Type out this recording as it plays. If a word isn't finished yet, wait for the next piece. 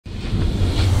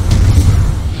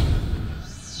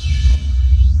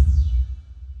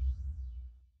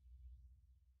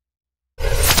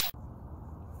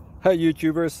Hi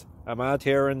YouTubers, I'm out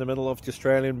here in the middle of the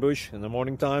Australian bush in the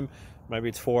morning time. Maybe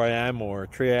it's 4 a.m. or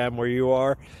 3 a.m. where you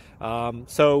are.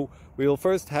 So we'll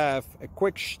first have a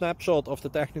quick snapshot of the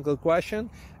technical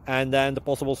question and then the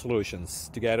possible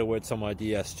solutions, together with some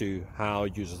ideas to how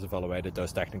users evaluated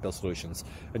those technical solutions.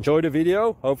 Enjoy the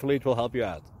video, hopefully it will help you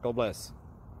out. God bless.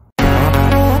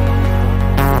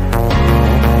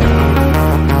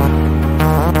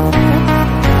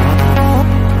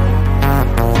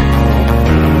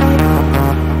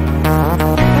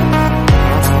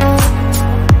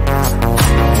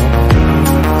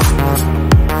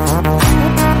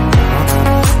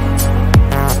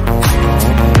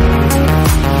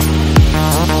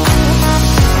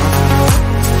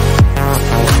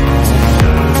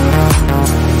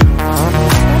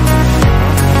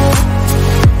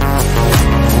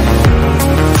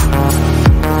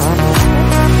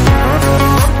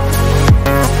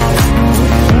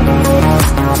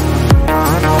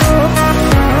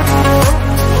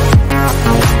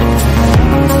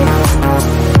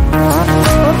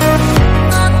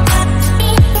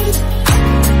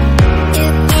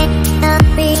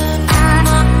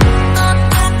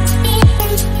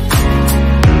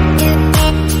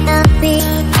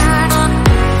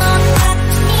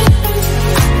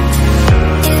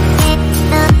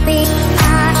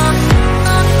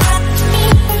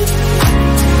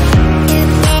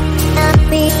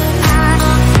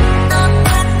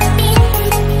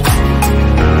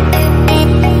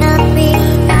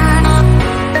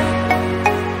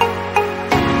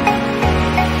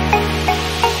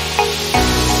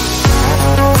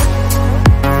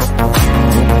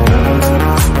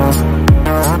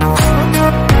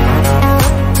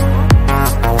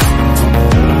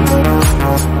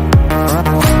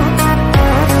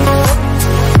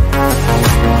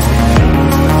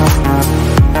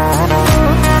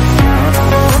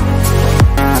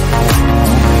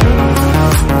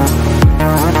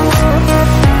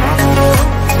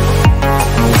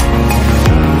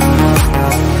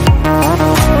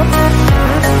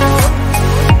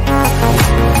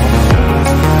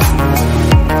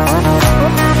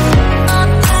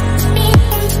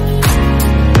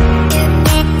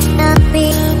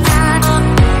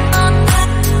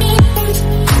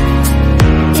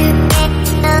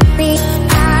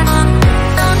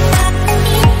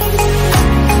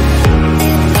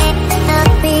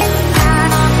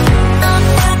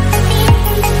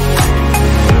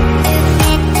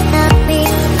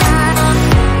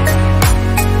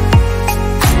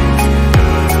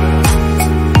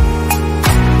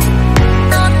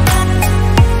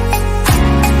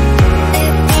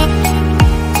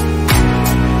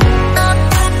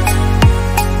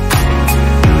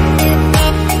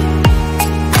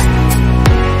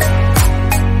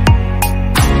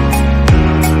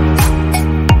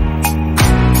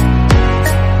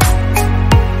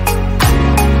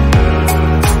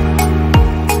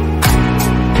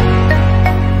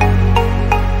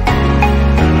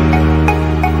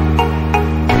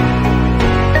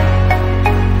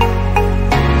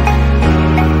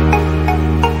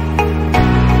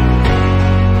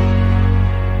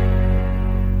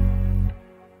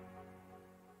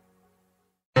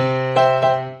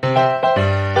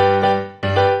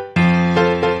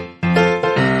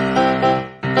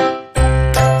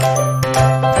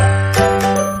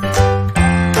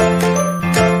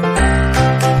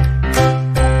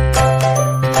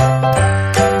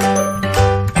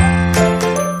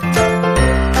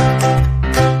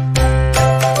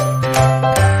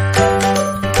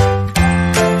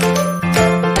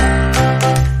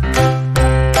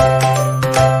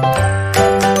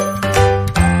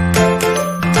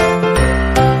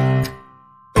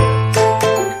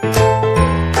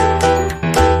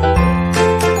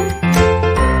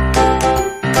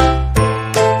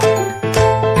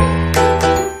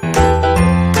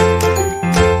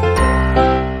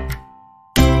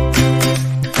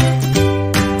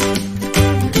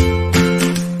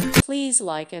 Please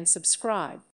like and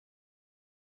subscribe.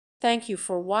 Thank you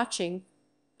for watching.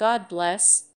 God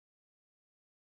bless.